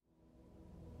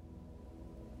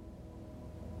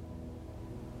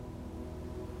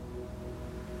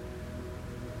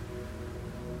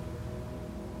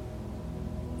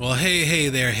Well, hey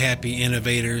there, happy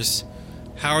innovators.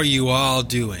 How are you all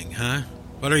doing, huh?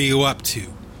 What are you up to?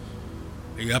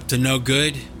 Are you up to no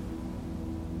good?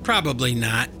 Probably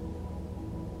not.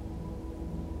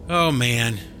 Oh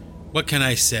man, what can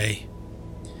I say?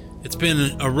 It's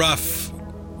been a rough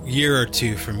year or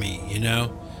two for me,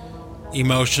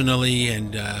 emotionally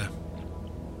and,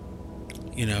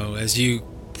 as you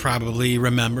probably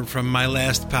remember from my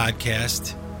last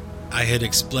podcast, I had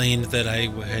explained that I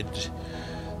had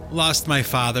lost my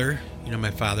father.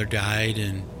 My father died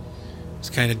and was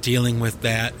kind of dealing with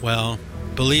that. Well,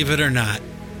 believe it or not,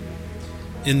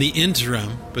 in the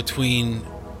interim between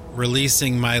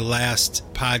releasing my last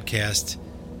podcast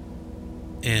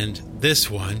and this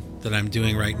one that I'm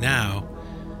doing right now,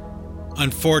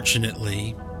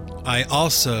 unfortunately, I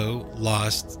also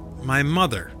lost my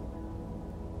mother.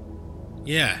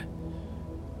 Yeah.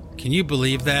 Can you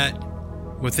believe that?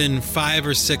 Within 5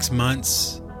 or 6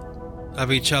 months of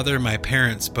each other, my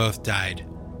parents both died.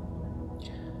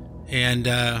 And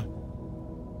I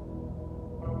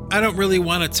don't really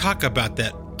want to talk about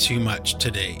that too much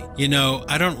today.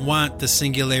 I don't want the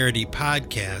Singularity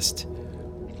podcast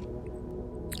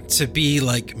to be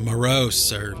like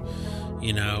morose or,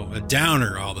 a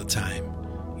downer all the time,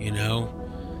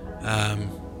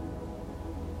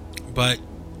 but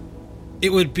it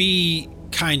would be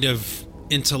kind of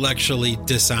intellectually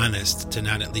dishonest to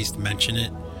not at least mention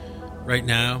it right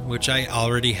now, which I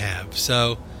already have.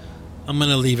 So I'm going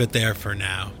to leave it there for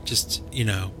now. Just,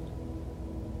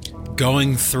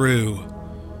 going through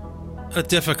a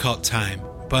difficult time,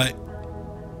 but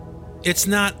it's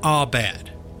not all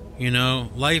bad.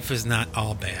 Life is not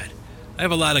all bad. I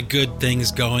have a lot of good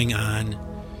things going on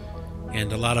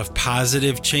and a lot of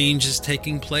positive changes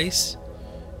taking place,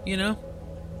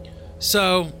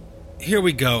 So here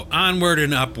we go, onward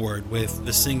and upward with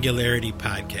the Singularity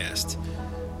podcast.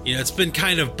 It's been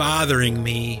kind of bothering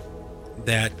me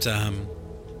that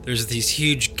there's these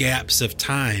huge gaps of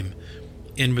time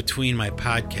in between my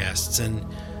podcasts, and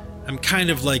I'm kind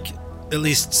of like, at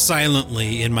least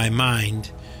silently in my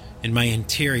mind, in my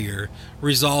interior,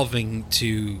 resolving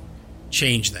to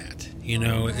change that.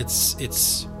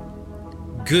 It's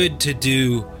good to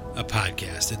do a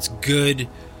podcast. It's good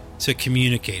to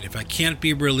communicate. If I can't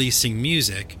be releasing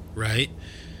music, right,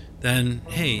 then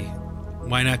hey,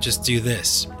 why not just do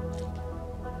this?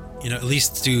 At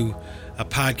least do a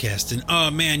podcast. And oh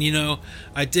man,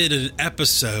 I did an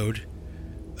episode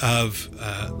of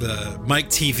the Mike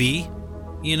TV.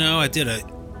 I did a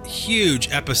huge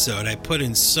episode. I put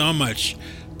in so much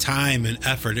time and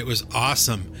effort. It was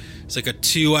awesome. It's like a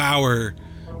 2-hour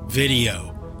video,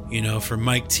 for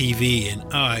Mike TV.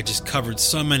 And I just covered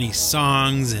so many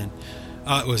songs, and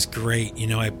it was great.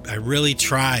 I really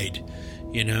tried,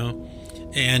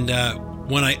 and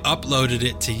when I uploaded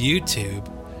it to YouTube,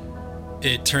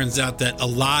 it turns out that a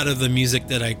lot of the music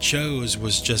that I chose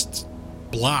was just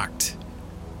blocked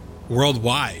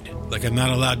worldwide. Like, I'm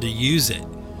not allowed to use it.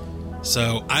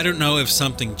 So I don't know if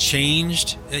something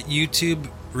changed at YouTube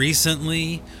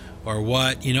recently or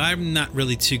what. I'm not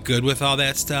really too good with all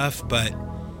that stuff, but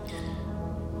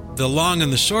the long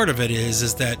and the short of it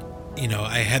is that,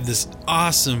 I had this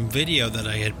awesome video that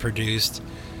I had produced,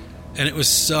 and it was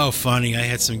so funny. I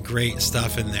had some great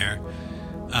stuff in there.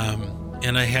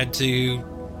 And I had to,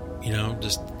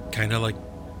 just kind of like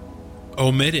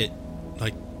omit it.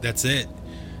 Like, that's it.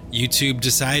 YouTube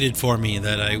decided for me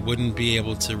that I wouldn't be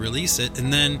able to release it.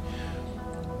 And then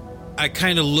I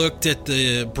kind of looked at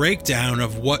the breakdown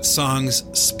of what songs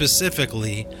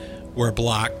specifically were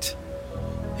blocked.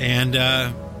 And,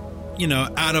 out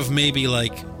of maybe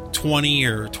like 20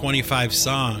 or 25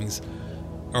 songs,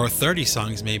 or 30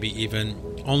 songs maybe even,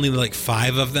 only like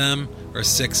 5 of them or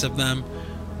 6 of them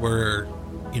were,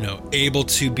 able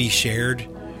to be shared.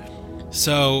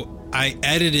 So I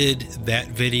edited that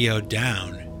video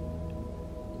down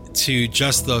to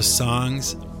just those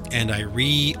songs, and I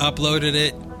re-uploaded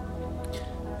it,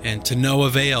 and to no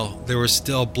avail. There was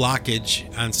still blockage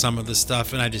on some of the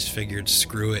stuff, and I just figured,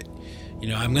 screw it.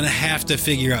 I'm going to have to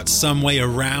figure out some way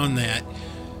around that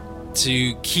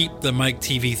to keep the Mike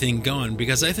TV thing going,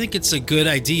 because I think it's a good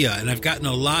idea, and I've gotten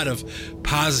a lot of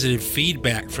positive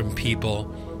feedback from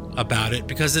people about it,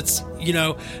 because it's,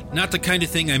 not the kind of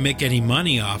thing I make any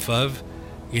money off of,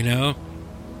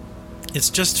 It's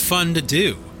just fun to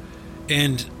do.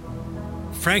 And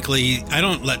frankly, I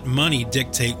don't let money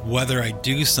dictate whether I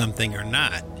do something or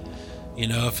not.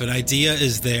 If an idea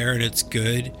is there and it's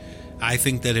good, I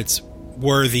think that it's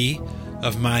worthy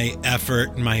of my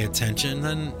effort and my attention,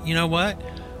 then you know what?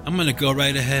 I'm going to go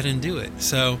right ahead and do it.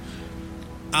 So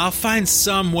I'll find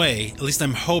some way, at least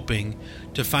I'm hoping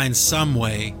to find some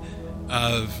way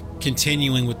of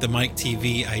continuing with the Mike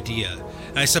TV idea.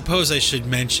 And I suppose I should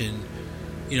mention,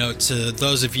 to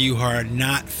those of you who are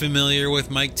not familiar with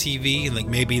Mike TV, like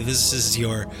maybe this is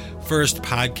your first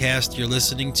podcast you're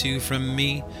listening to from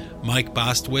me, Mike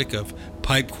Bostwick of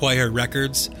Pipe Choir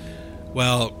Records.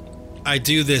 Well, I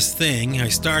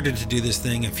started to do this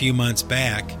thing a few months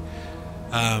back,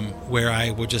 where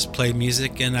I would just play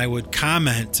music and I would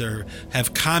comment or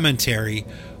have commentary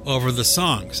over the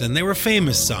songs. And they were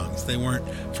famous songs. They weren't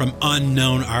from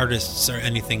unknown artists or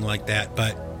anything like that.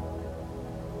 But,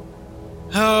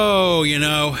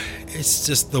 it's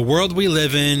just the world we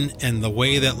live in and the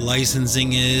way that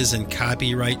licensing is and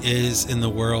copyright is in the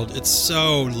world. It's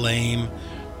so lame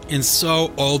and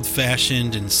so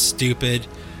old-fashioned and stupid.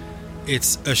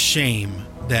 It's a shame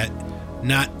that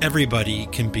not everybody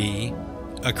can be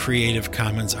a Creative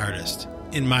Commons artist,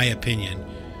 in my opinion.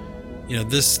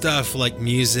 This stuff like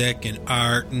music and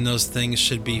art and those things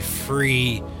should be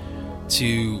free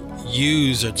to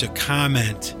use or to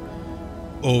comment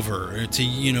over, or to,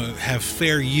 have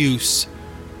fair use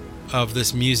of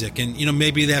this music. And,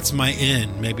 maybe that's my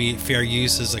in. Maybe fair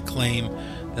use is a claim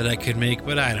that I could make,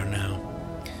 but I don't know.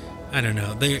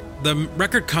 The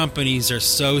record companies are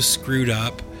so screwed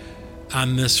up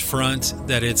on this front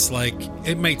that it's like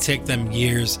it might take them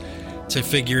years to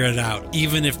figure it out,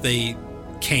 even if they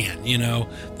can.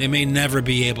 They may never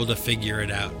be able to figure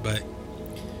it out, but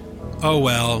oh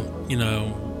well.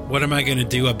 What am I going to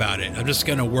do about it? I'm just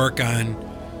going to work on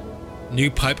new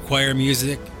pipe choir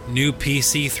music, new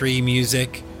PC3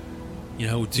 music,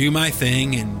 do my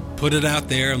thing and put it out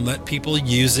there and let people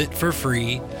use it for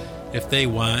free if they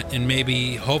want, and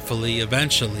maybe hopefully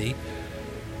eventually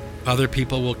other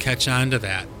people will catch on to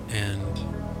that and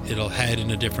it'll head in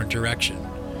a different direction.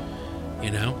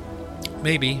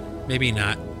 Maybe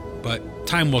not, but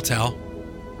time will tell.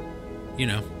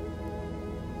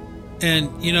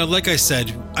 And like I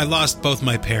said, I lost both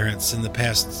my parents in the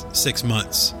past 6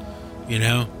 months,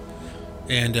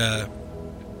 and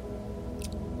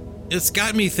it's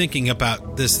got me thinking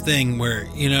about this thing where,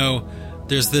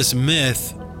 there's this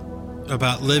myth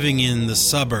about living in the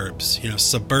suburbs,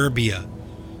 suburbia,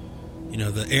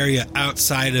 the area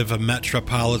outside of a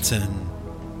metropolitan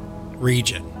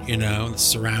region, that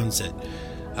surrounds it.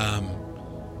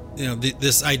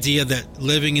 This idea that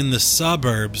living in the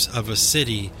suburbs of a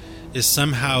city is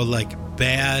somehow like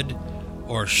bad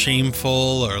or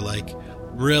shameful or like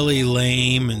really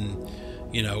lame and,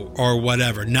 or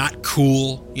whatever, not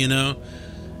cool,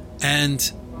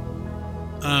 and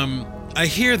I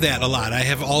hear that a lot. I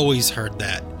have always heard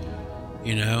that,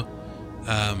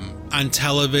 on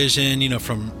television,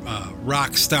 from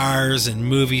rock stars and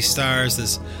movie stars,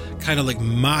 this kind of like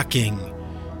mocking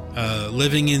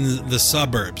living in the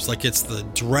suburbs, like it's the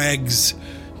dregs,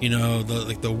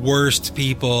 the worst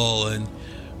people and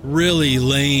really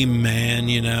lame, man,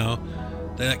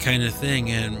 that kind of thing.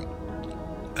 And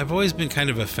I've always been kind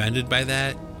of offended by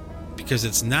that because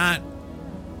it's not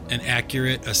an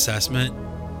accurate assessment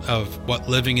of what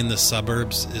living in the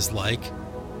suburbs is like.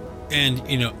 And,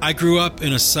 I grew up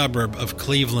in a suburb of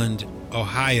Cleveland,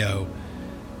 Ohio,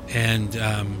 and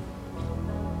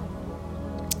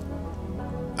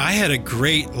I had a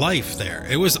great life there.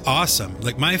 It was awesome.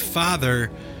 Like, my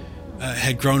father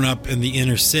had grown up in the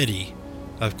inner city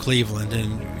of Cleveland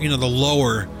and, the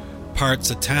lower parts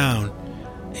of town.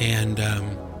 And,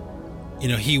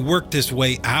 he worked his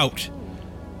way out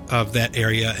of that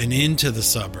area and into the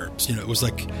suburbs. It was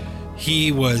like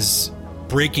he was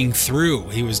breaking through.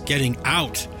 He was getting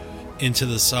out into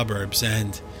the suburbs,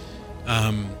 and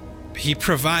he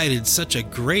provided such a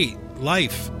great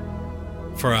life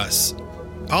for us,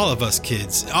 all of us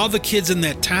kids. All the kids in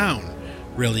that town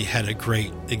really had a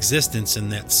great existence in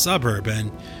that suburb.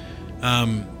 And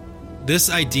this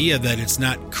idea that it's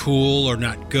not cool or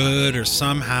not good or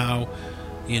somehow,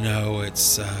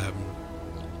 it's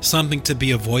something to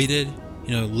be avoided,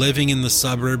 living in the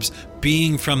suburbs,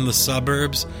 being from the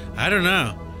suburbs. I don't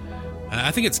know.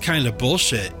 I think it's kind of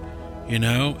bullshit, and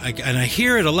I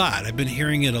hear it a lot. I've been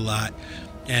hearing it a lot.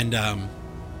 And,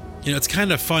 it's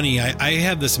kind of funny. I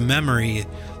have this memory.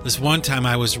 This one time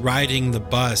I was riding the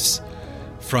bus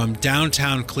from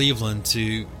downtown Cleveland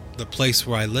to the place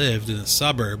where I lived in a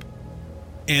suburb.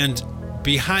 And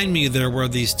behind me, there were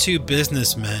these two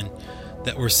businessmen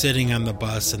that were sitting on the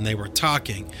bus, and they were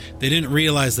talking. They didn't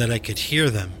realize that I could hear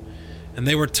them. And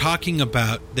they were talking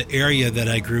about the area that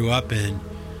I grew up in,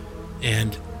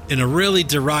 and in a really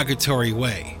derogatory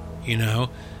way,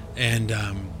 and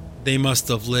they must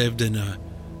have lived in a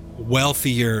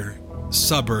wealthier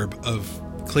suburb of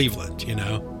Cleveland,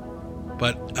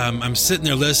 But I'm sitting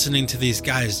there listening to these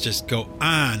guys just go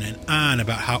on and on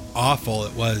about how awful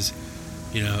it was,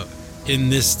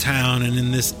 in this town and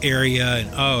in this area,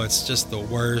 and it's just the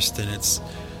worst, and it's,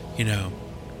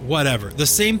 whatever. The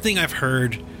same thing I've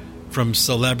heard from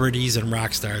celebrities and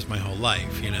rock stars my whole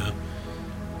life,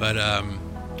 But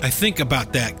I think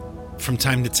about that from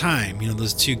time to time,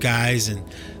 those two guys and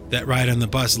that ride on the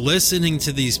bus, listening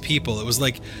to these people. It was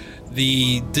like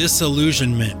the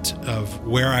disillusionment of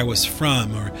where I was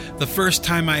from, or the first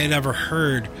time I had ever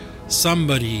heard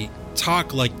somebody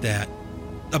talk like that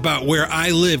about where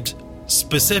I lived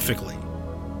specifically,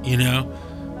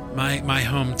 my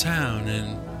hometown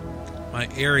and my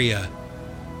area.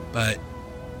 But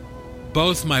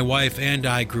both my wife and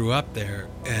I grew up there,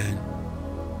 and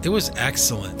it was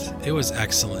excellent.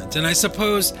 And I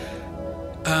suppose,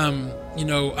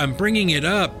 I'm bringing it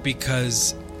up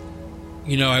because,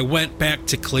 I went back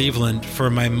to Cleveland for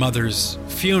my mother's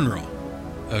funeral,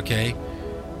 okay?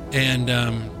 And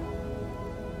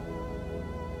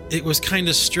it was kind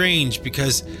of strange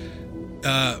because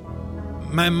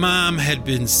my mom had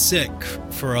been sick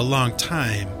for a long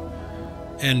time,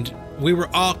 and we were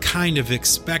all kind of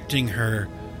expecting her.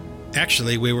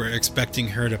 Actually, we were expecting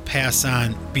her to pass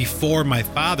on before my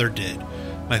father did.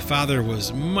 My father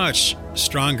was much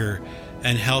stronger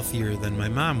and healthier than my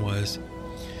mom was.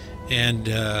 And,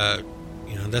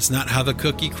 that's not how the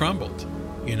cookie crumbled.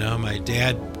 My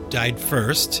dad died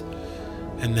first,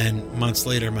 and then months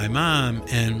later, my mom.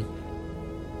 And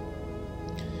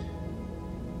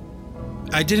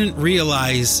I didn't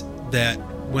realize that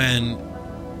when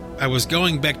I was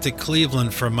going back to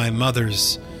Cleveland for my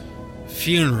mother's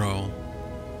funeral,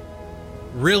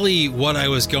 really what I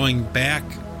was going back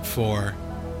for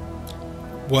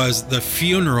was the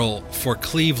funeral for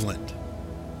Cleveland,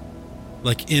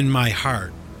 like in my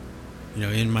heart,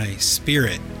 in my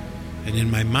spirit and in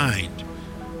my mind.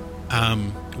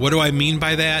 What do I mean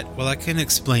by that? Well, I can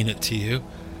explain it to you,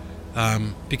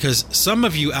 because some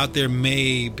of you out there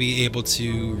may be able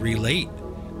to relate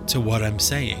to what I'm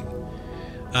saying.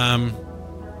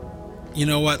 You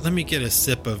know what? Let me get a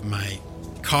sip of my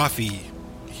coffee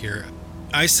here.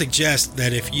 I suggest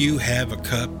that if you have a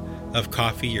cup of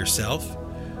coffee yourself,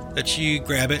 that you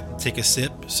grab it and take a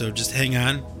sip. So just hang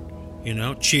on,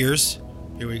 cheers.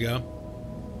 Here we go.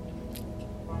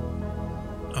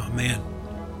 Oh man,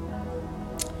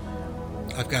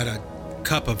 I've got a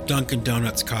cup of Dunkin'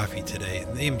 Donuts coffee today.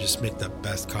 They just make the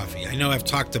best coffee. I know I've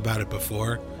talked about it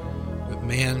before, but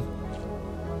man,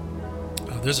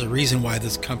 there's a reason why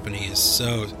this company is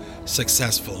so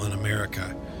successful in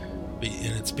America,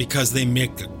 and it's because they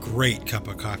make a great cup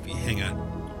of coffee. Hang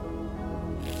on.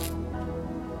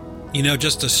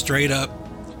 Just a straight up,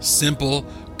 simple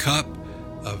cup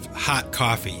of hot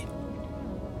coffee.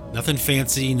 Nothing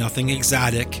fancy, nothing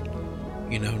exotic,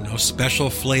 no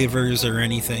special flavors or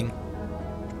anything.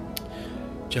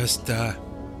 Just a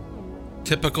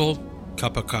typical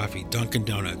cup of coffee, Dunkin'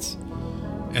 Donuts.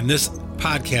 And this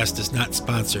podcast is not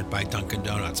sponsored by Dunkin'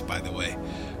 Donuts, by the way.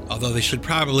 Although they should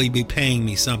probably be paying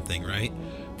me something, right?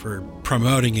 For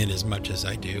promoting it as much as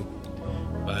I do.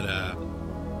 But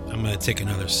I'm going to take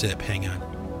another sip. Hang on.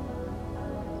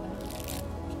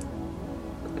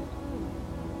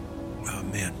 Oh,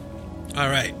 man. All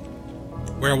right.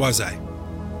 Where was I?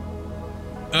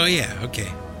 Oh, yeah.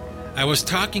 Okay. I was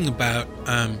talking about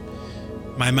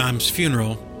my mom's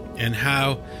funeral and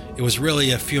how it was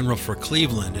really a funeral for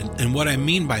Cleveland. And what I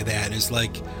mean by that is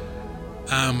like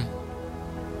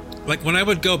when I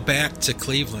would go back to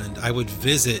Cleveland, I would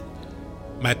visit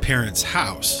my parents'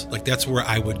 house. Like that's where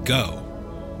I would go,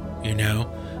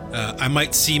 I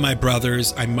might see my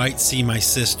brothers. I might see my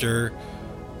sister,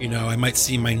 I might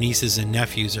see my nieces and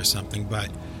nephews or something. But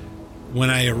when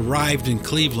I arrived in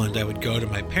Cleveland, I would go to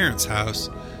my parents' house,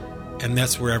 and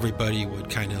that's where everybody would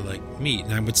kind of like meet.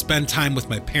 And I would spend time with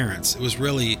my parents. It was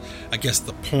really, I guess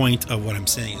the point of what I'm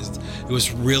saying is it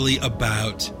was really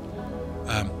about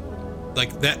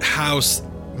like that house,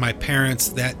 my parents,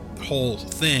 that whole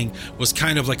thing was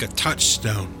kind of like a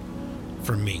touchstone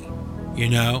for me,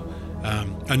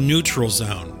 a neutral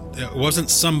zone. It wasn't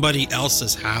somebody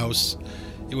else's house.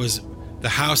 It was the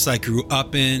house I grew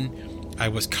up in. I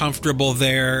was comfortable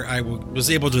there. I was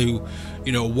able to,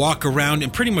 walk around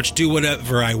and pretty much do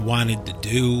whatever I wanted to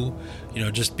do.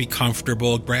 Just be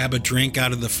comfortable, grab a drink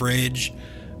out of the fridge,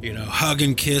 hug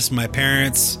and kiss my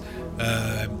parents,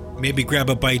 maybe grab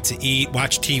a bite to eat,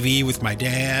 watch TV with my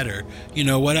dad, or,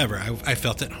 whatever. I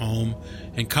felt at home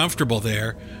and comfortable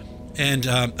there. And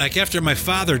like after my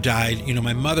father died,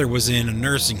 my mother was in a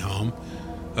nursing home.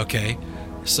 Okay.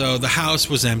 So the house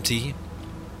was empty.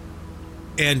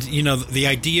 And, you know, the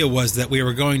idea was that we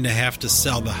were going to have to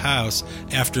sell the house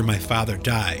after my father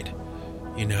died.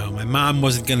 You know, my mom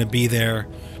wasn't going to be there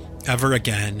ever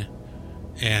again.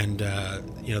 And,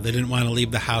 you know, they didn't want to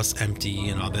leave the house empty.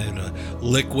 You know, they had to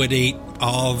liquidate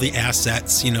all the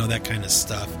assets, you know, that kind of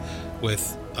stuff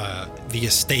with the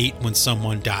estate when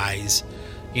someone dies,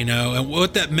 you know. And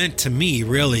what that meant to me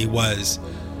really was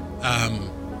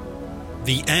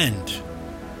the end.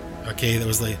 Okay, that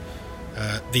was like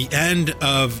the end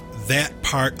of that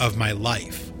part of my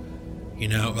life. You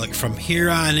know, like from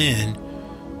here on in,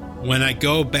 when I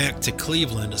go back to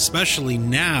Cleveland, especially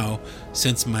now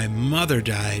since my mother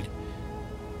died,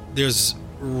 there's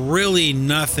really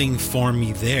nothing for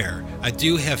me there. I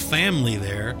do have family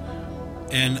there,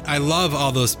 and I love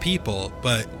all those people,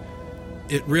 but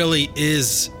it really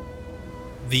is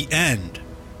the end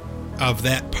of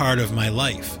that part of my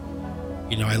life.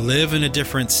 You know, I live in a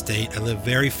different state. I live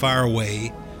very far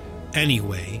away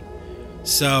anyway.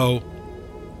 So,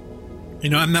 you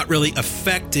know, I'm not really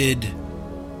affected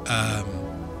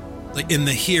like in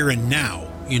the here and now,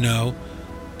 you know,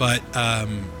 but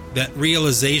that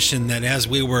realization that as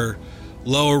we were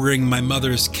lowering my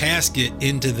mother's casket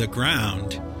into the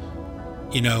ground,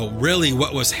 you know, really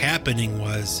what was happening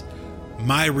was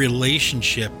my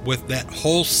relationship with that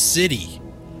whole city,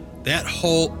 that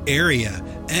whole area,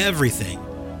 everything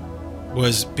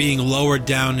was being lowered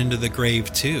down into the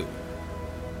grave too.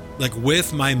 Like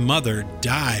with my mother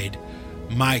died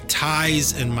my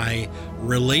ties and my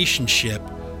relationship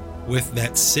with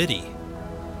that city.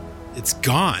 It's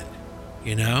gone,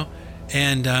 you know?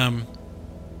 And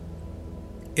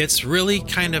it's really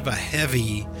kind of a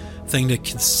heavy thing to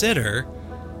consider,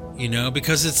 you know,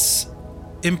 because it's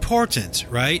important,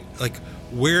 right? Like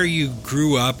where you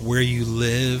grew up, where you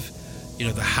live, you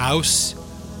know, the house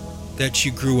that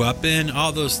you grew up in,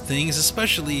 all those things,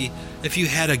 especially if you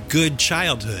had a good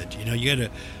childhood, you know, you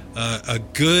had a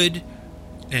good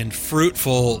and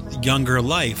fruitful younger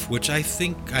life, which I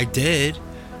think I did.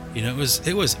 You know,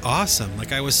 it was awesome.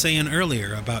 Like I was saying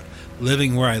earlier about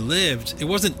living where I lived, it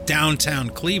wasn't downtown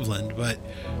Cleveland, but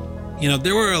you know,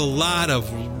 there were a lot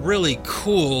of really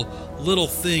cool little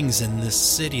things in this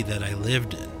city that I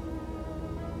lived in.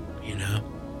 You know,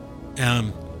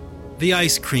 the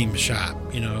ice cream shop,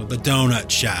 you know, the donut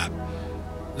shop,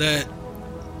 the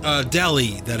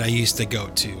deli that I used to go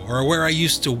to, or where I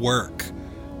used to work,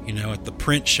 you know, at the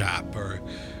print shop, or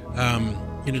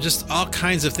you know, just all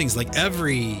kinds of things. Like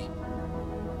every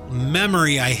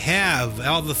memory I have,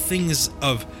 all the things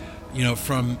of, you know,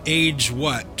 from age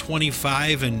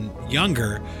 25 and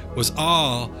younger, was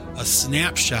all a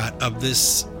snapshot of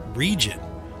this region.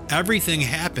 Everything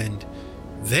happened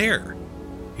there,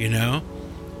 you know.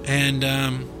 And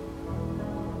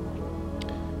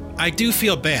I do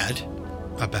feel bad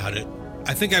about it.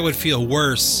 I think I would feel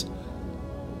worse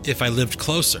if I lived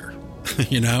closer.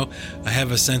 You know, I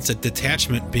have a sense of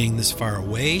detachment being this far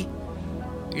away,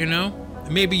 you know.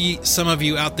 Maybe some of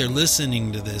you out there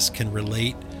listening to this can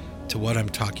relate to what I'm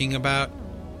talking about.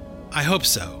 I hope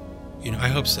so. You know, I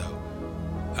hope so.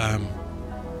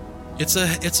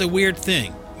 It's a weird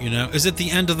thing, you know. Is it the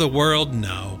end of the world?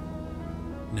 No.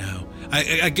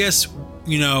 I guess,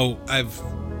 you know, I've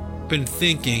been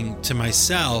thinking to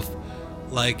myself,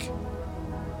 like,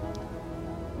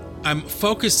 I'm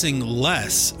focusing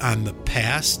less on the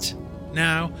past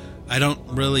now. I don't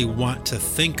really want to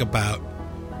think about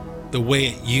the way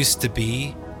it used to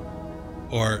be,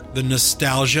 or the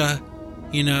nostalgia,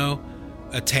 you know,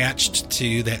 attached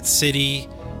to that city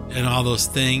and all those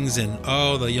things, and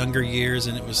the younger years,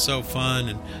 and it was so fun,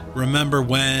 and remember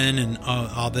when, and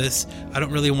all this. I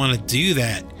don't really want to do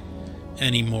that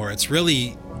anymore. It's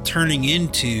really turning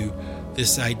into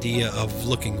this idea of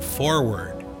looking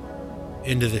forward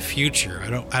into the future.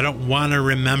 I don't want to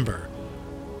remember.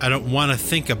 I don't want to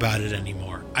think about it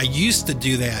anymore. I used to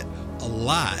do that a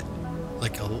lot,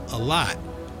 like a lot.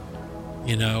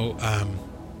 You know,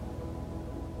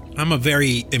 I'm a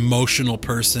very emotional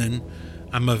person.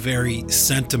 I'm a very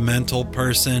sentimental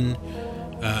person.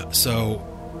 So,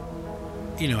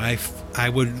 you know, I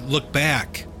would look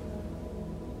back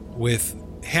with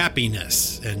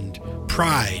happiness and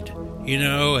pride, you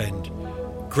know, and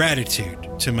gratitude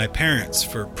to my parents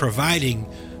for providing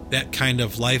that kind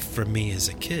of life for me as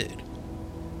a kid,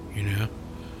 you know,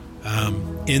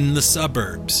 in the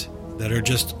suburbs that are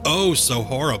just so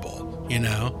horrible, you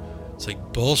know. It's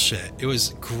like bullshit. It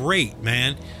was great,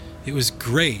 man. It was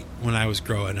great when I was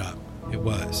growing up. It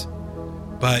was.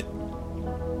 But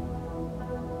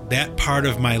that part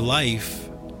of my life,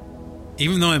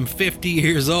 even though I'm 50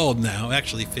 years old now,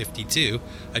 actually 52,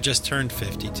 I just turned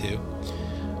 52.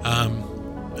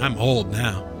 I'm old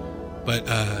now. But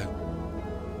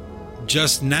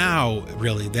just now,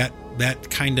 really, that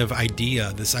kind of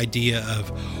idea, this idea of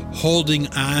holding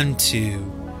on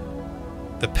to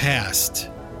the past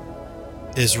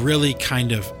is really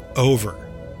kind of over,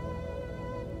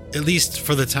 at least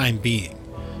for the time being.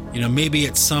 Maybe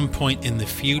at some point in the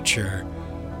future,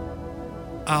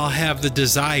 I'll have the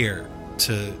desire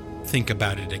to think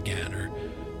about it again or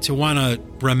to want to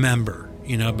remember,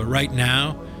 but right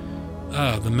now,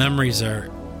 the memories are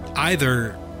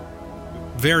either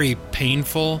very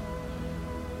painful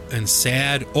and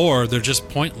sad, or they're just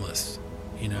pointless.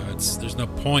 There's no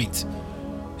point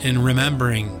in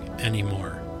remembering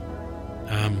anymore.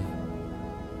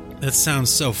 That sounds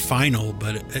so final,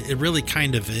 but it really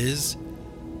kind of is,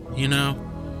 and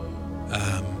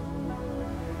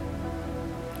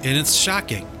it's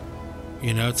shocking.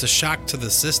 It's a shock to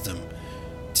the system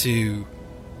to,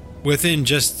 within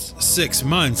just 6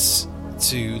 months,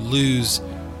 to lose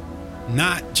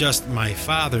not just my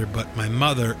father, but my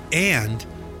mother and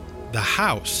the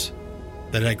house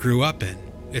that I grew up in.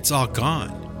 It's all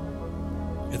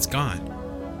gone. It's gone.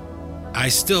 I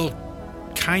still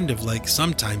kind of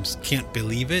sometimes can't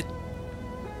believe it.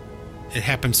 It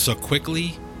happened so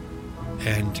quickly,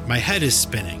 and my head is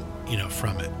spinning,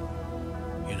 from it.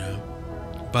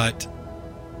 But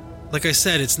like I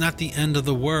said, it's not the end of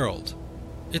the world.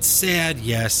 It's sad,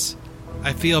 yes.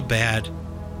 I feel bad.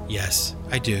 Yes,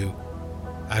 I do.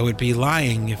 I would be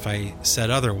lying if I said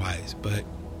otherwise, but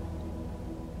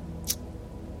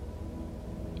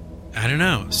I don't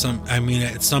know.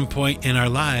 At some point in our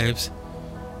lives,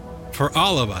 for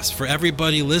all of us, for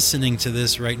everybody listening to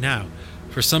this right now,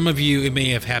 for some of you, it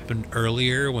may have happened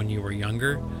earlier when you were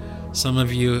younger. Some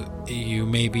of you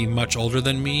may be much older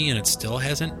than me and it still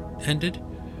hasn't ended,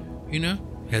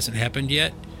 hasn't happened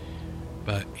yet.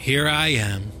 But here I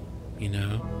am,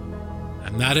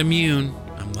 I'm not immune.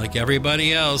 I'm like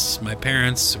everybody else. My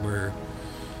parents were,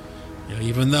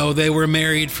 even though they were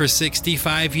married for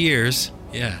 65 years,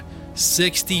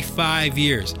 65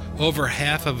 years, over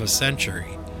half of a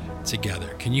century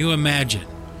together. Can you imagine,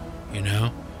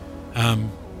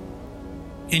 And,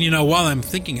 while I'm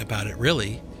thinking about it,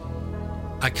 really,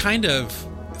 I kind of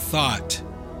thought,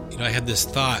 I had this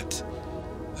thought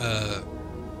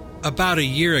about a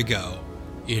year ago,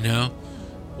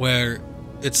 where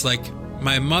it's like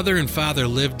my mother and father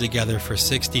lived together for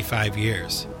 65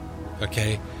 years,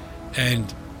 okay?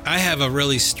 And I have a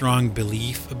really strong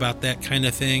belief about that kind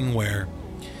of thing, where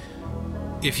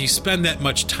if you spend that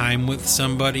much time with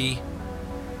somebody,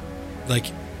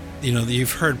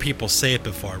 you've heard people say it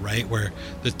before, right? Where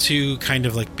the two kind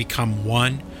of become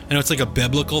one. I know it's a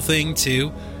biblical thing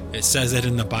too. It says it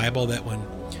in the Bible that when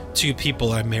two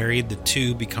people are married, the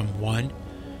two become one.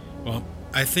 Well,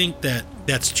 I think that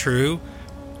that's true.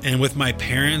 And with my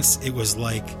parents, it was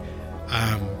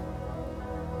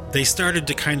they started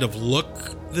to kind of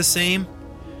look the same,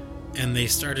 and they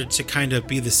started to kind of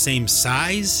be the same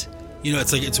size.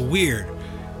 It's weird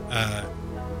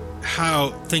how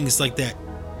things like that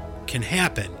can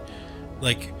happen.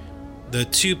 The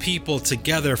two people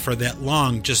together for that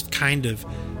long just kind of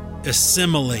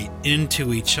assimilate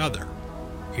into each other,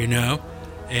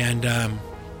 and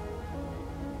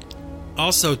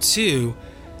also too,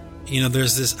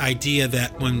 there's this idea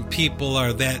that when people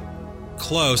are that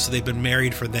close, they've been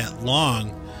married for that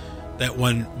long, that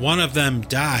when one of them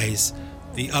dies,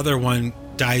 the other one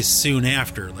dies soon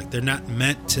after. They're not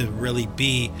meant to really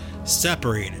be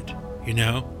separated,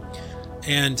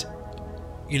 and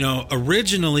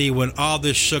originally when all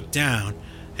this shook down,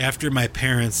 after my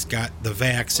parents got the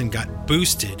vax and got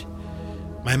boosted,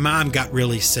 my mom got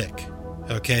really sick,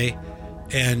 okay?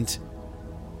 And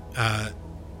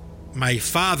my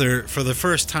father, for the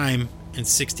first time in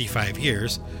 65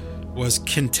 years, was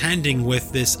contending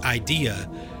with this idea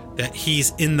that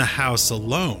he's in the house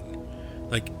alone.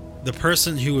 The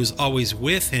person who was always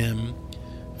with him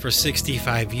for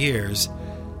 65 years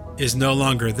is no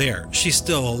longer there. She's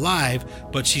still alive,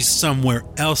 but she's somewhere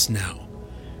else now.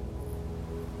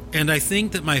 And I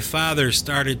think that my father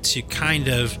started to kind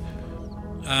of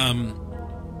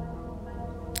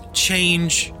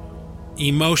change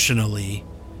emotionally.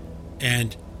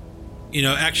 And,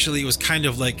 actually it was kind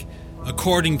of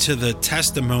according to the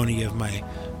testimony of my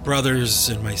brothers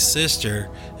and my sister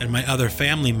and my other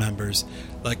family members,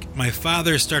 my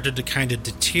father started to kind of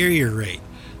deteriorate,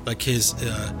 his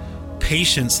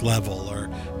patience level, or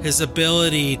his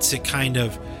ability to kind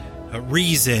of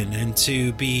reason and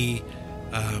to be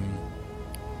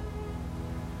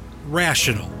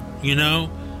rational,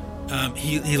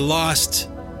 he lost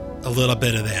a little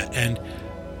bit of that. And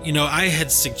I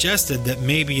had suggested that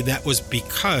maybe that was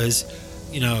because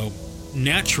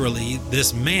naturally,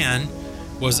 this man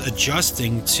was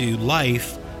adjusting to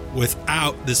life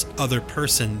without this other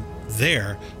person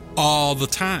there all the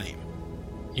time.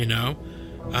 You know,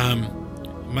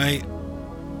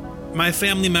 my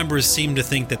family members seem to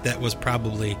think that that was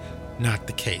probably not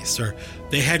the case, or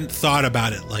they hadn't thought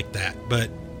about it like that, but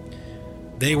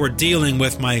they were dealing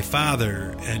with my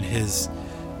father and his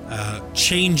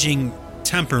changing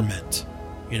temperament.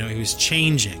 You know, he was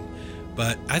changing,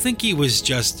 but I think he was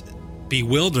just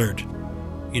bewildered,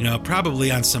 you know,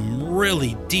 probably on some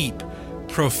really deep,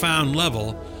 profound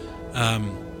level,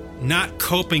 not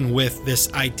coping with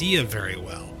this idea very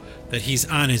well, that he's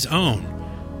on his own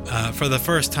for the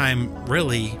first time,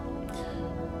 really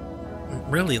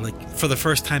like for the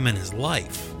first time in his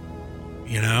life,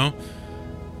 you know?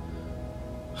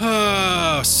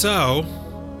 So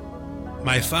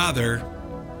my father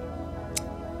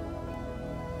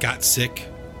got sick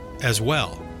as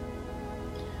well.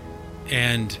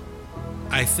 And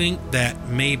I think that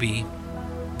maybe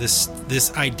this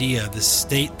idea, this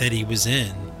state that he was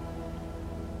in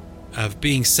of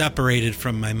being separated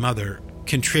from my mother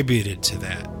contributed to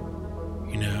that,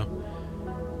 you know?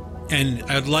 And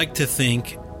I'd like to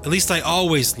think, at least I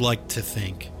always liked to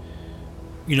think,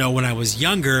 you know, when I was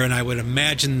younger and I would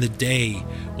imagine the day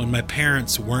when my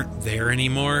parents weren't there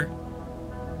anymore,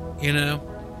 you know,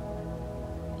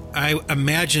 I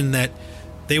imagined that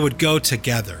they would go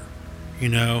together, you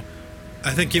know.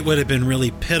 I think it would have been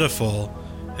really pitiful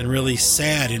and really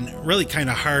sad and really kind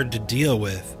of hard to deal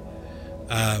with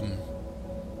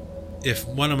if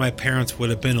one of my parents would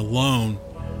have been alone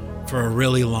for a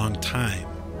really long time.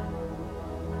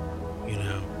 You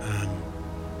know,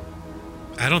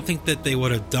 I don't think that they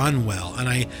would have done well. And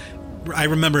I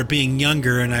remember being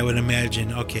younger and I would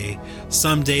imagine, okay,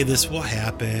 someday this will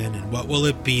happen, and what will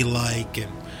it be like,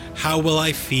 and how will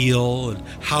I feel, and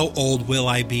how old will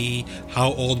I be?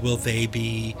 How old will they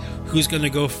be? Who's going to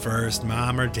go first,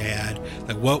 mom or dad?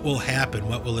 Like, what will happen?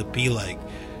 What will it be like?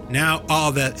 Now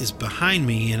all that is behind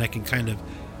me, and I can kind of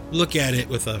look at it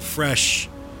with a fresh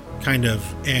kind of,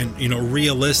 and, you know,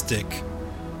 realistic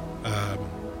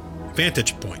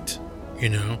vantage point. You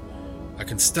know, I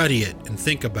can study it and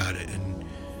think about it and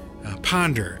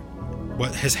ponder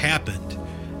what has happened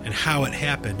and how it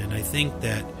happened. And I think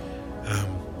that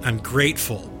I'm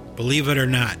grateful, believe it or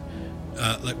not.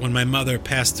 Like when my mother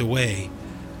passed away,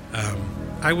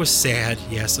 I was sad.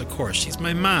 Yes, of course, she's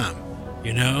my mom,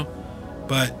 you know,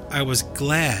 but I was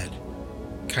glad,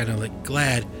 kind of like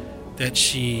glad that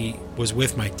she was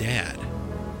with my dad.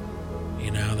 You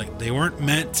know, like they weren't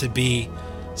meant to be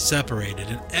separated.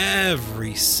 And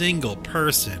every single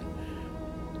person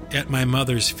at my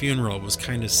mother's funeral was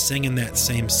kind of singing that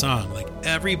same song. Like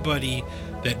everybody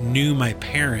that knew my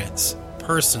parents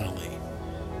personally,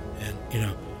 and you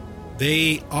know,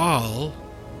 they all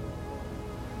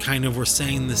kind of were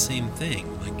saying the same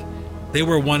thing. Like they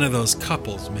were one of those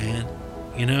couples, man,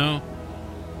 you know,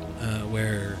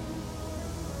 where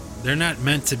they're not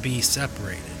meant to be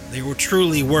separated. They were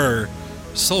truly were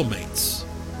soulmates,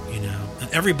 you know, and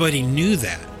everybody knew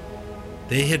that.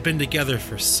 They had been together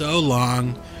for so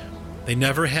long. They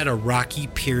never had a rocky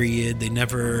period. They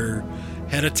never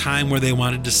had a time where they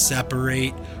wanted to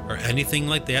separate or anything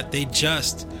like that. They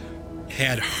just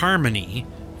had harmony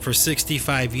for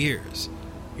 65 years,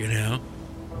 you know?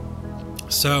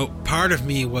 So part of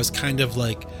me was kind of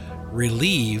like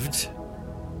relieved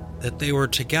that they were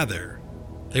together.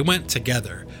 They went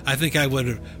together. I think I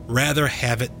would rather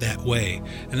have it that way.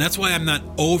 And that's why I'm not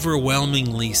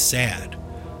overwhelmingly sad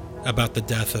about the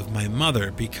death of my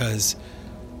mother, because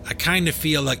I kind of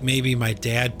feel like maybe my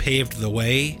dad paved the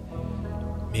way.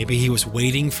 Maybe he was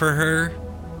waiting for her,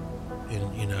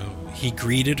 and, you know, he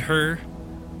greeted her,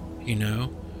 you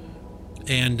know.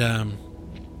 And,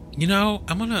 you know,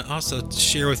 I'm going to also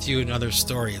share with you another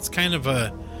story. It's kind of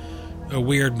a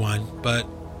weird one,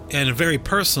 and a very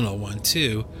personal one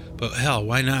too, but hell,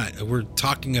 why not? We're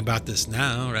talking about this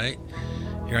now, right?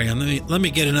 Here I am. Let me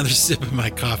get another sip of my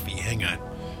coffee. Hang on.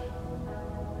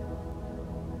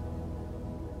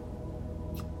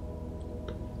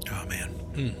 Oh man.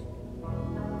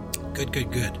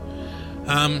 Good.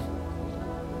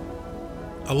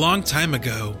 A long time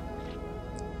ago,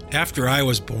 after I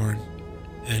was born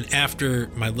and after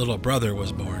my little brother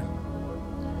was born,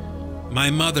 my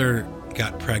mother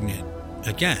got pregnant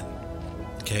again.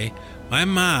 Okay, my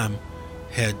mom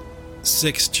had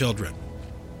 6 children.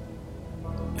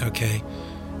 Okay,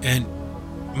 and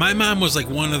my mom was like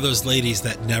one of those ladies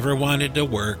that never wanted to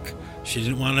work. She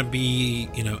didn't want to be,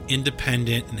 you know,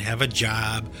 independent and have a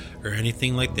job or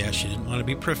anything like that. She didn't want to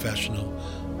be professional.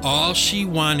 All she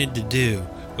wanted to do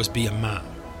was be a mom.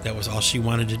 That was all she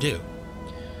wanted to do.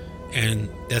 And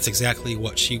that's exactly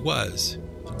what she was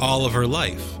all of her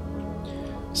life.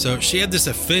 So she had this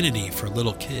affinity for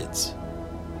little kids,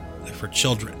 for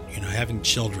children, having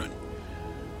children.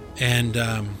 And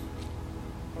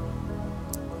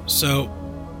so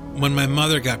when my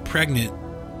mother got pregnant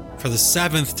for the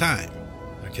 7th time,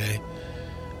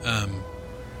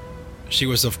 she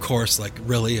was, of course, like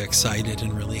really excited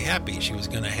and really happy. She was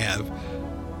going to have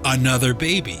another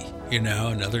baby,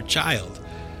 another child.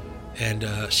 And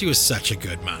she was such a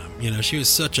good mom. She was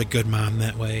such a good mom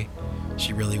that way.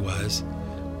 She really was.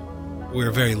 We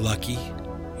were very lucky,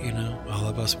 all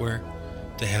of us were,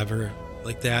 to have her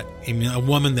like that. I mean, a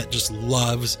woman that just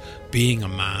loves being a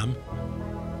mom,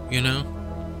 And,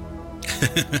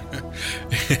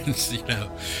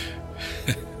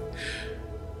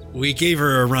 we gave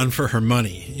her a run for her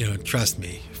money, trust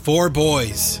me. 4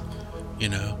 boys,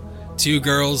 2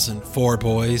 girls and 4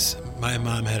 boys. My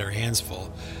mom had her hands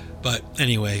full. But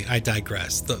anyway, I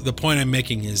digress. The point I'm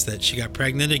making is that she got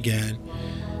pregnant again.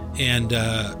 And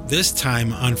this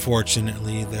time,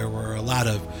 unfortunately, there were a lot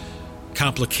of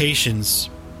complications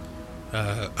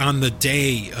on the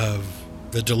day of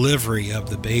the delivery of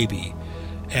the baby.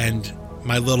 And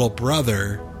my little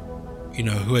brother,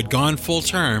 who had gone full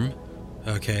term,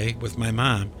 with my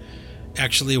mom,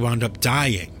 actually wound up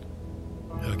dying.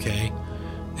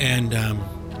 And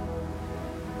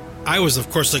I was, of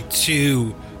course, like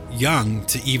too young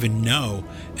to even know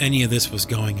any of this was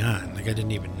going on. Like, I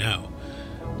didn't even know.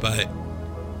 But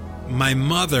my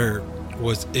mother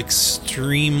was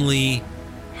extremely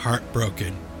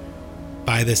heartbroken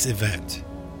by this event.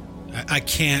 I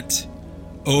can't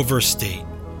overstate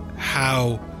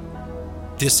how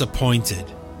disappointed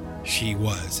she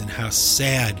was and how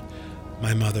sad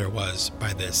my mother was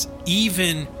by this.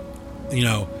 Even,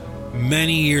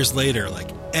 many years later, like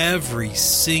every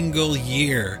single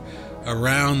year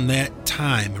around that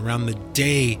time, around the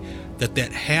day that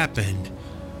happened,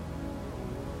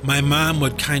 my mom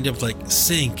would kind of like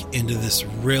sink into this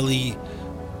really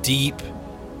deep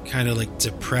kind of like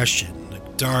depression,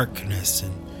 like darkness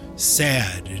and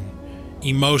sad and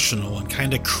emotional and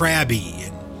kind of crabby,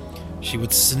 and she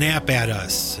would snap at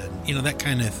us and that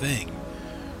kind of thing,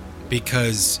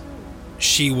 because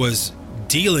she was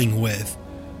dealing with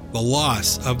the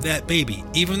loss of that baby,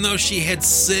 even though she had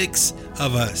 6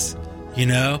 of us, you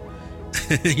know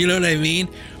what I mean?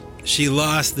 She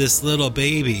lost this little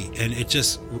baby, and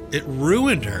it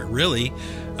ruined her, really.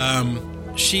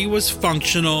 She was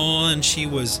functional, and she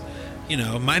was,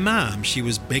 my mom. She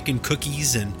was baking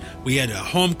cookies, and we had a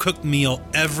home-cooked meal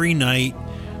every night.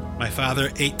 My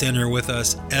father ate dinner with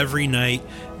us every night.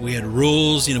 We had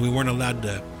rules, we weren't allowed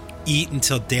to eat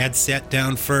until Dad sat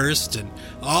down first, and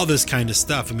all this kind of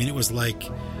stuff. I mean, it was like,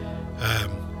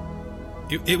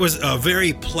 it was a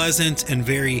very pleasant and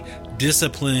very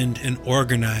disciplined and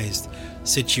organized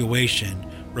situation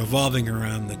revolving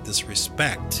around this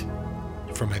respect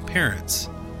for my parents,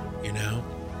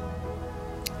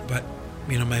 But,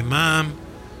 my mom,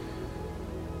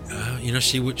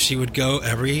 she would go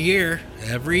every year,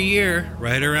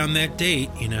 right around that date,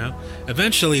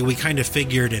 Eventually, we kind of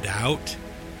figured it out.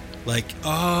 Like,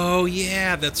 oh,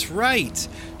 yeah, that's right.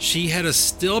 She had a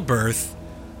stillbirth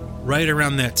right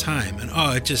around that time. And,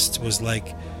 it just was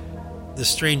like the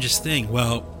strangest thing.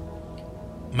 Well,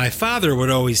 my father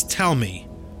would always tell me,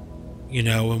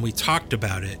 when we talked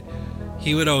about it,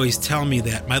 he would always tell me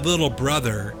that my little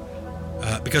brother,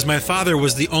 because my father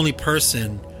was the only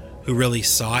person who really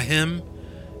saw him,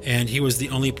 and he was the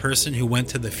only person who went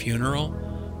to the funeral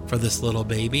for this little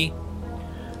baby.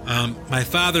 My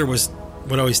father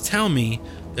would always tell me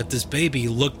that this baby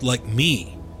looked like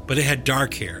me, but it had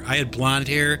dark hair. I had blonde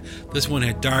hair. This one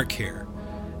had dark hair.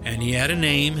 And he had a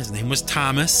name. His name was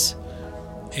Thomas.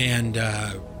 And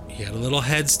he had a little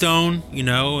headstone,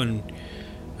 and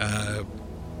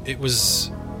it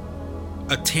was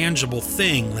a tangible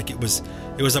thing. Like, it was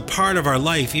a part of our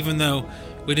life, even though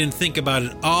we didn't think about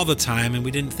it all the time, and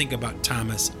we didn't think about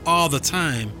Thomas all the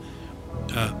time.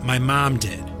 My mom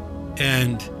did.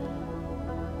 And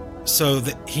so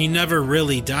he never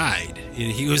really died.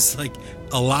 He was like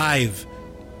alive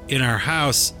in our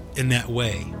house in that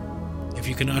way, if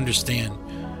you can understand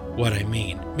what I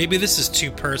mean. Maybe this is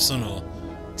too personal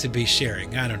to be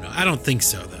sharing. I don't know. I don't think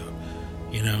so, though.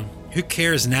 Who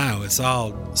cares now? It's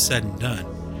all said and done.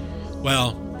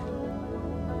 Well,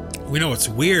 we know what's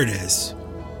weird is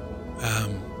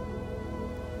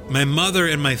my mother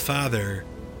and my father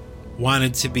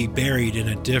wanted to be buried in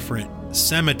a different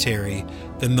cemetery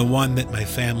than the one that my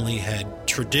family had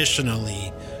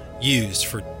traditionally used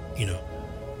for,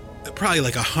 probably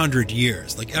like 100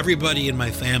 years. Like, everybody in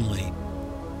my family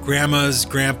grandmas,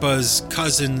 grandpas,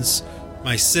 cousins,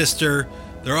 my sister,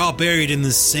 they're all buried in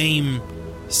the same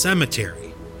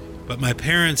cemetery. But my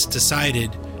parents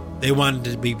decided they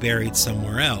wanted to be buried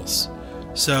somewhere else.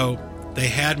 So they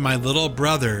had my little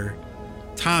brother,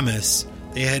 Thomas,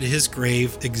 they had his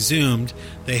grave exhumed.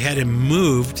 They had him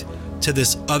moved to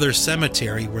this other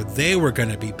cemetery where they were going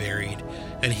to be buried,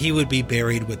 and he would be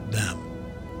buried with them.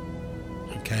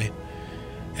 Okay?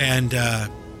 And,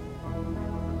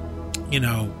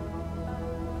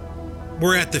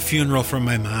 we're at the funeral for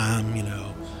my mom,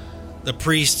 The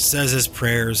priest says his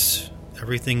prayers.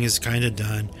 Everything is kind of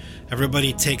done.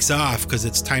 Everybody takes off because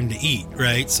it's time to eat,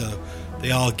 right? So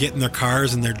they all get in their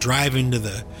cars and they're driving to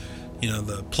the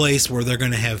place where they're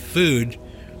going to have food.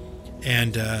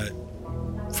 And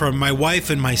for my wife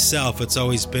and myself, it's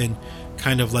always been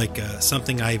kind of like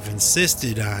something I've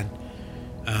insisted on.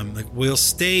 Like we'll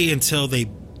stay until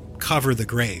they cover the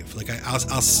grave. Like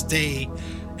I'll stay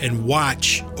and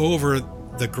watch over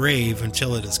the grave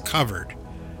until it is covered.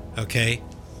 Okay?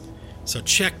 So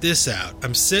check this out.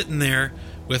 I'm sitting there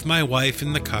with my wife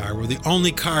in the car. We're the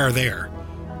only car there,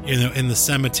 in the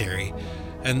cemetery.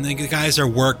 And the guys are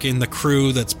working, the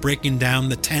crew that's breaking down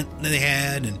the tent they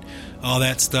had and all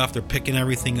that stuff. They're picking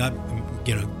everything up,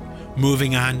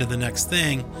 moving on to the next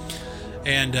thing.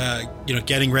 And,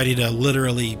 getting ready to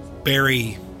literally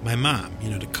bury my mom,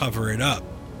 to cover it up,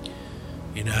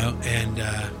 And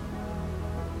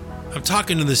I'm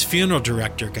talking to this funeral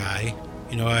director guy.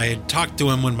 I had talked to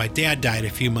him when my dad died a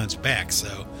few months back.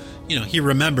 So, he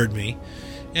remembered me.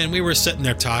 And we were sitting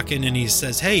there talking, and he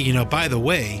says, hey, by the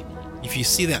way, if you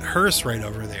see that hearse right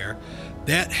over there,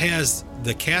 that has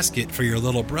the casket for your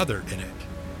little brother in it.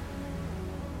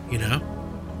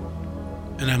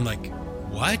 And I'm like,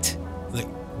 what? Like,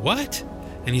 what?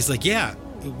 And he's like, yeah,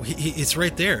 it's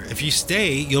right there. If you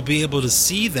stay, you'll be able to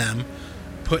see them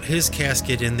put his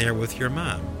casket in there with your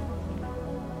mom.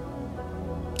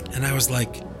 And I was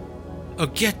like, oh,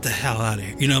 get the hell out of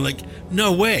here.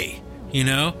 No way,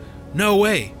 no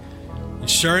way. And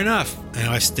sure enough,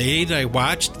 I stayed, I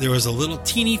watched. There was a little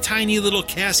teeny tiny little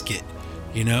casket,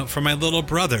 for my little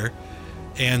brother.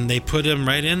 And they put him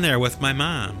right in there with my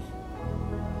mom.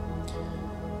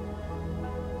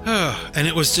 And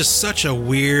it was just such a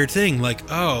weird thing. Like,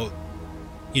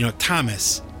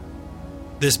 Thomas,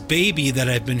 this baby that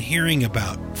I've been hearing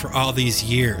about for all these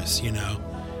years,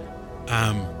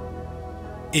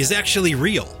 is actually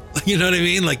real. You know what I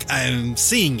mean? Like, I'm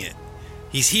seeing it.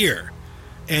 He's here.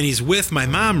 And he's with my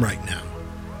mom right now.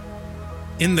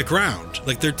 In the ground.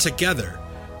 Like, they're together.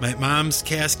 My mom's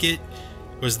casket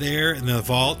was there in the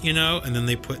vault, and then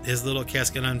they put his little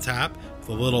casket on top,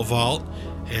 the little vault,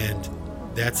 and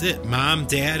that's it. Mom,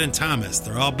 Dad, and Thomas.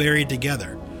 They're all buried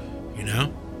together,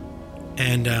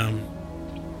 And,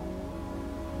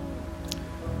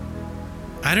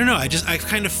 I don't know. I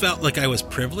kind of felt like I was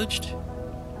privileged,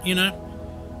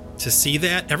 to see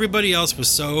that. Everybody else was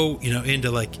so, into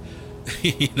like,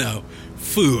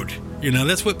 food.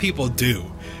 That's what people do.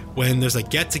 When there's a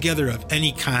get-together of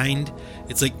any kind,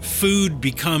 it's like food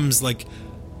becomes like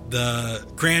the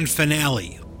grand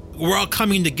finale. We're all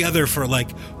coming together for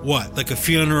like what? Like a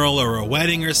funeral or a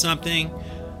wedding or something.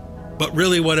 But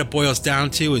really what it boils down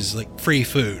to is like free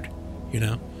food,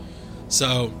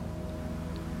 So,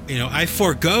 I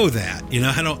forego that.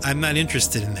 I'm not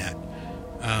interested in that.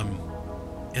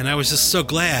 And I was just so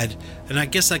glad. And I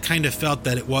guess I kind of felt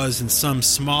that it was in some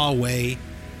small way,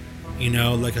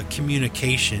 like a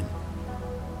communication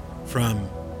from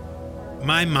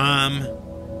my mom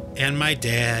and my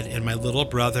dad and my little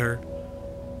brother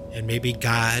and maybe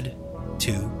God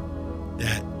too,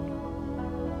 that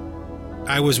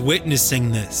I was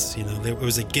witnessing this. There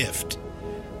was a gift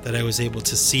that I was able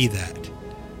to see that.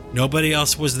 Nobody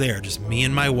else was there, just me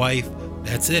and my wife.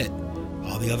 That's it.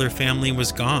 All the other family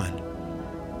was gone.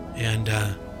 And,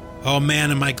 oh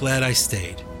man, am I glad I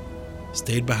stayed.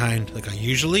 Stayed behind like I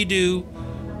usually do,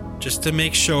 just to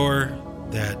make sure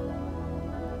that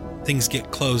things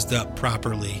get closed up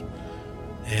properly.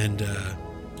 And,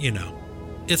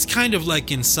 it's kind of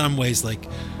like in some ways like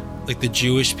the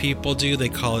Jewish people do. They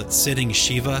call it sitting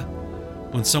Shiva.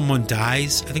 When someone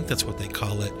dies, I think that's what they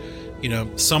call it.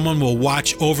 Someone will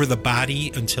watch over the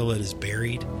body until it is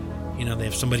buried. They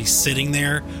have somebody sitting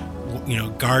there,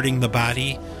 guarding the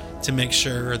body to make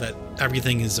sure that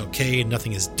everything is okay and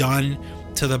nothing is done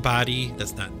to the body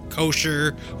that's not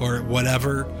kosher or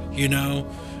whatever,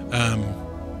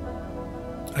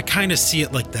 I kind of see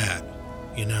it like that,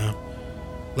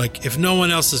 Like, if no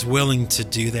one else is willing to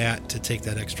do that, to take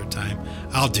that extra time,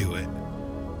 I'll do it,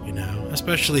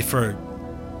 Especially for,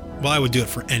 well, I would do it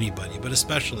for anybody, but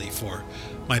especially for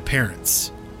my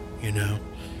parents,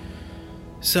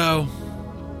 So,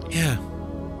 yeah.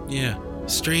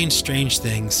 Strange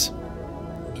things.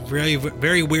 Very,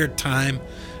 very weird time,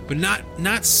 but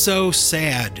not so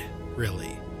sad,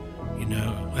 really. You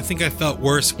know, I think I felt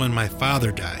worse when my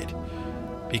father died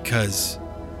because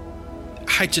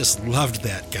I just loved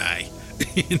that guy.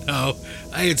 You know,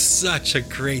 I had such a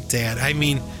great dad. I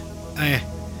mean,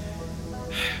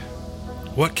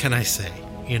 what can I say?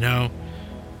 You know,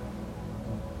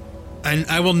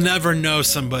 I will never know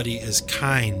somebody as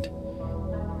kind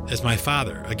as my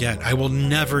father again. I will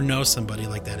never know somebody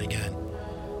like that again.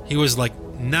 He was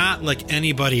not like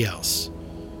anybody else.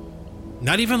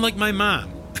 Not even like my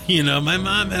mom. You know, my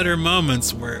mom had her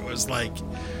moments where it was like,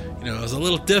 you know, it was a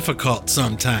little difficult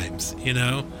sometimes, you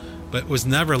know, but it was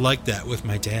never like that with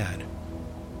my dad.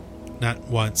 Not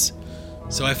once.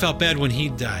 So I felt bad when he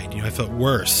died. You know, I felt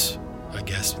worse, I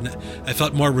guess. I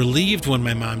felt more relieved when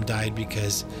my mom died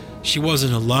because she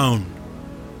wasn't alone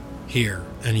here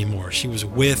anymore. She was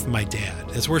with my dad.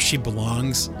 That's where she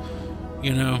belongs.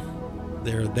 You know,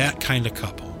 they're that kind of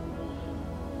couple.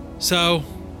 So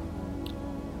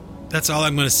that's all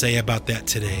I'm going to say about that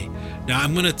today. Now,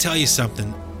 I'm going to tell you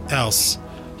something else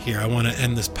here. I want to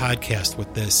end this podcast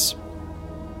with this.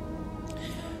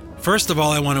 First of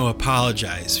all, I want to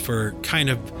apologize for kind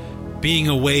of being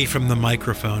away from the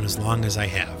microphone as long as I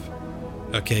have.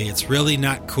 Okay, it's really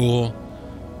not cool.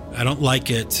 I don't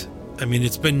like it. I mean,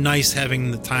 it's been nice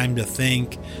having the time to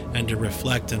think and to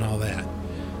reflect and all that.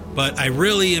 But I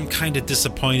really am kind of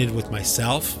disappointed with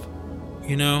myself,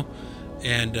 you know,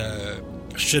 and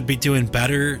should be doing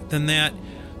better than that.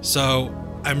 So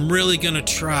I'm really going to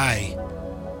try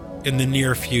in the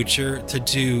near future to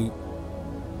do,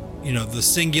 you know, the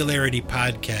Singularity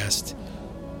podcast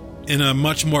in a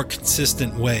much more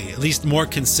consistent way, at least more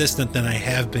consistent than I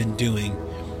have been doing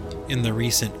in the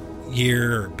recent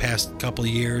year or past couple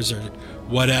years or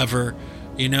whatever,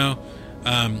 you know.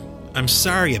 I'm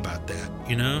sorry about that,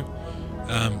 you know.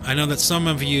 I know that some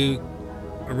of you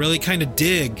really kind of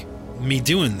dig me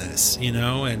doing this, you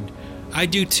know, and I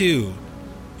do too.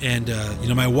 And, you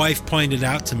know, my wife pointed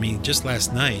out to me just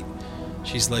last night,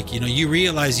 she's like, you know, you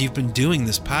realize you've been doing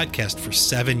this podcast for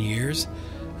 7 years?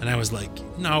 And I was like,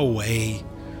 no way.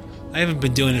 I haven't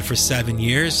been doing it for 7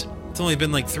 years. It's only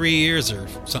been like 3 years or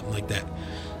something like that.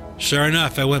 Sure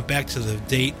enough, I went back to the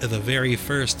date of the very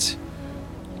first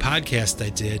podcast I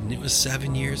did, and it was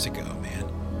 7 years ago, man.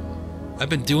 I've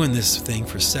been doing this thing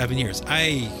for 7 years.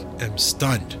 I am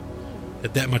stunned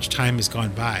that much time has gone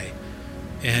by.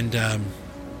 And,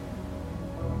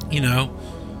 you know,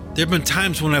 there have been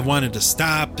times when I've wanted to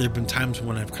stop. There have been times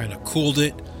when I've kind of cooled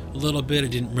it a little bit. I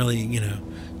didn't really, you know,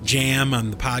 jam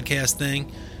on the podcast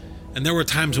thing. And there were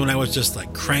times when I was just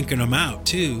like cranking them out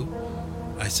too,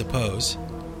 I suppose.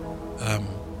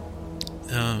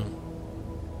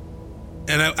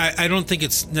 And I don't think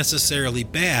it's necessarily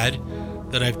bad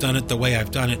that I've done it the way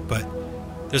I've done it, but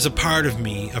there's a part of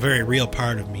me, a very real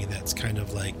part of me, that's kind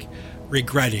of like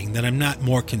regretting that I'm not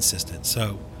more consistent.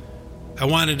 So I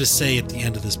wanted to say at the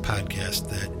end of this podcast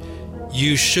that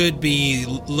you should be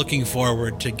looking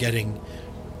forward to getting,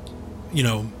 you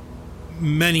know,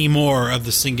 many more of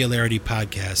the Singularity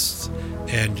podcasts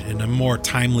and in a more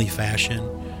timely fashion.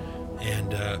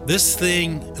 And this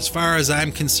thing, as far as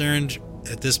I'm concerned,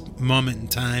 at this moment in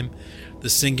time, the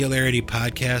Singularity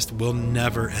podcast will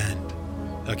never end.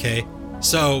 Okay?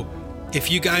 So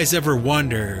if you guys ever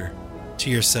wonder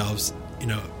to yourselves, you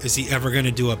know, is he ever going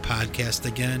to do a podcast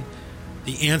again?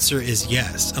 The answer is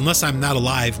yes. Unless I'm not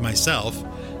alive myself,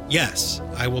 yes,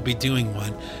 I will be doing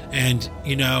one. And,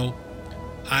 you know,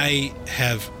 I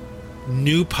have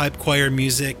new pipe choir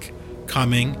music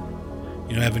coming.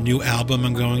 You know, I have a new album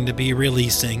I'm going to be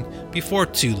releasing before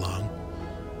too long.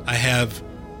 I have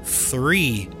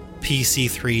 3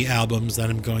 PC3 albums that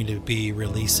I'm going to be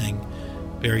releasing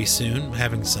very soon. I'm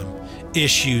having some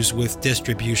issues with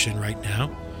distribution right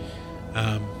now.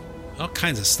 All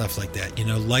kinds of stuff like that. You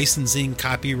know, licensing,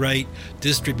 copyright,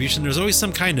 distribution. There's always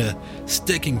some kind of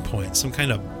sticking point, some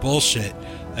kind of bullshit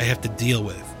I have to deal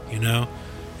with, you know,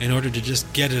 in order to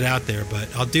just get it out there. But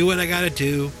I'll do what I got to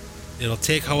do. It'll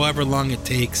take however long it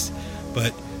takes.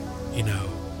 But, you know,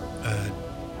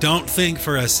 don't think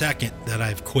for a second that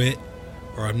I've quit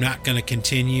or I'm not going to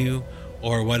continue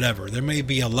or whatever. There may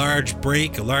be a large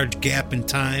break, a large gap in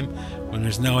time when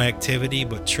there's no activity,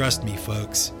 but trust me,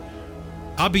 folks,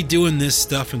 I'll be doing this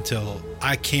stuff until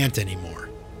I can't anymore,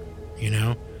 you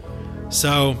know?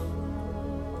 So,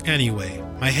 anyway,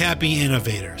 my happy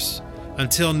innovators,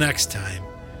 until next time,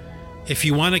 if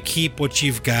you want to keep what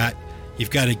you've got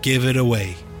to give it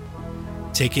away.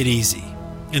 Take it easy.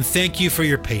 And thank you for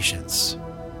your patience.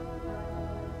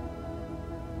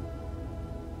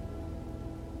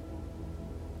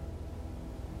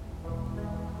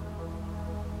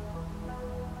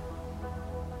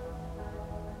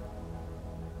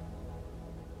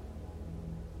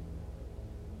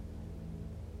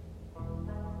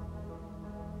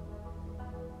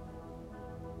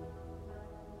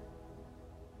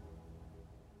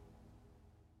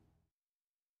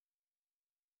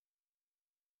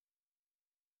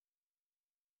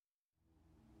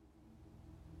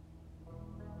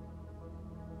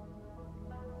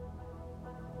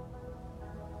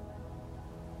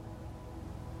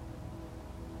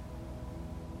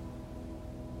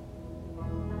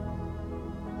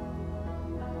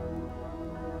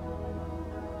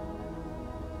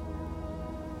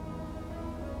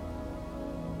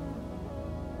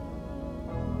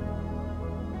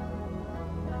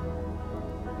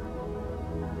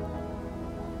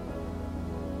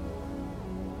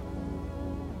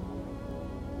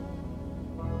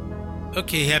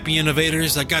 Okay, happy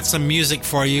innovators. I got some music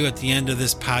for you at the end of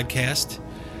this podcast.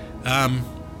 I'm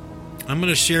going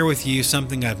to share with you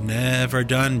something I've never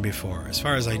done before, as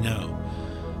far as I know.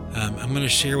 I'm going to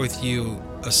share with you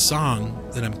a song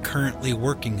that I'm currently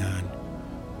working on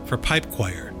for pipe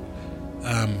choir.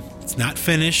 It's not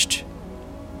finished.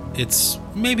 It's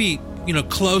maybe,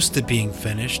 close to being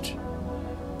finished,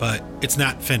 but it's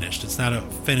not finished. It's not a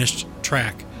finished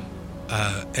track.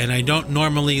 And I don't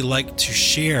normally like to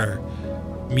share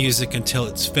music until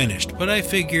it's finished. But I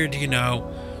figured,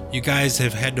 you guys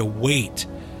have had to wait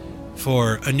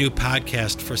for a new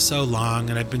podcast for so long,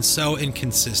 and I've been so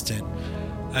inconsistent.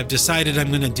 I've decided I'm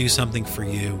going to do something for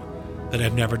you that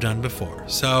I've never done before.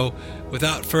 So,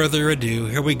 without further ado,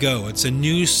 here we go. It's a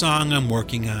new song I'm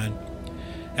working on.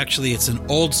 Actually, it's an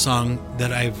old song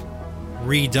that I've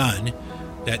redone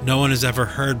that no one has ever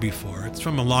heard before. It's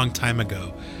from a long time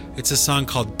ago. It's a song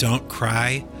called Don't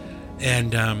Cry,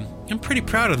 and I'm pretty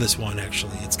proud of this one,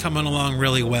 actually. It's coming along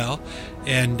really well,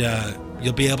 and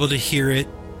you'll be able to hear it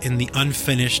in the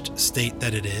unfinished state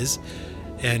that it is,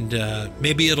 and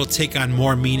maybe it'll take on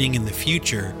more meaning in the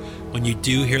future. When you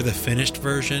do hear the finished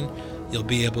version, you'll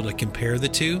be able to compare the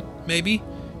two, maybe,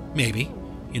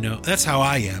 that's how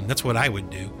I am. That's what I would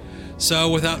do. So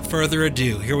without further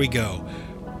ado, here we go.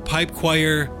 Pipe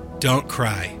choir, Don't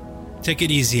Cry. Take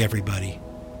it easy, everybody.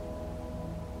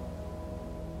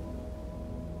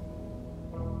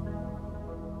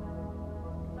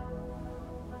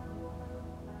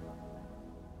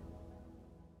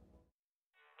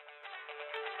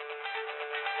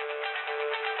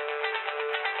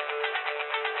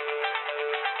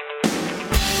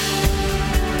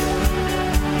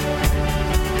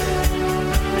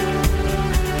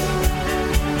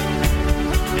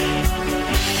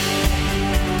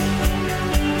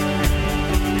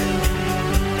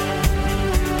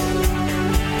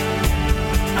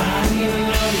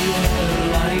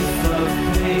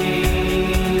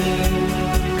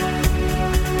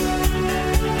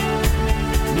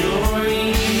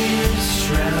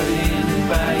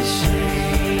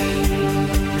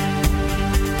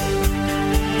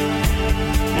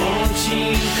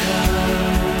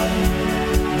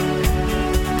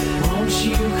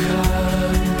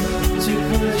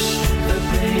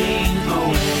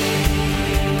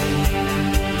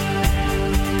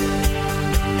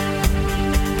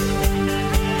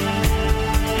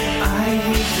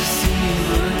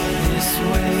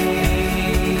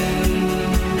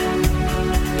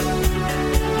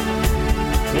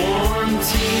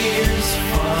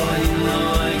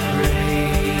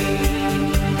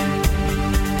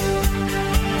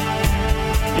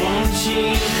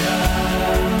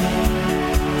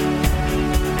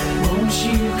 Won't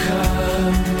you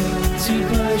come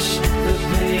to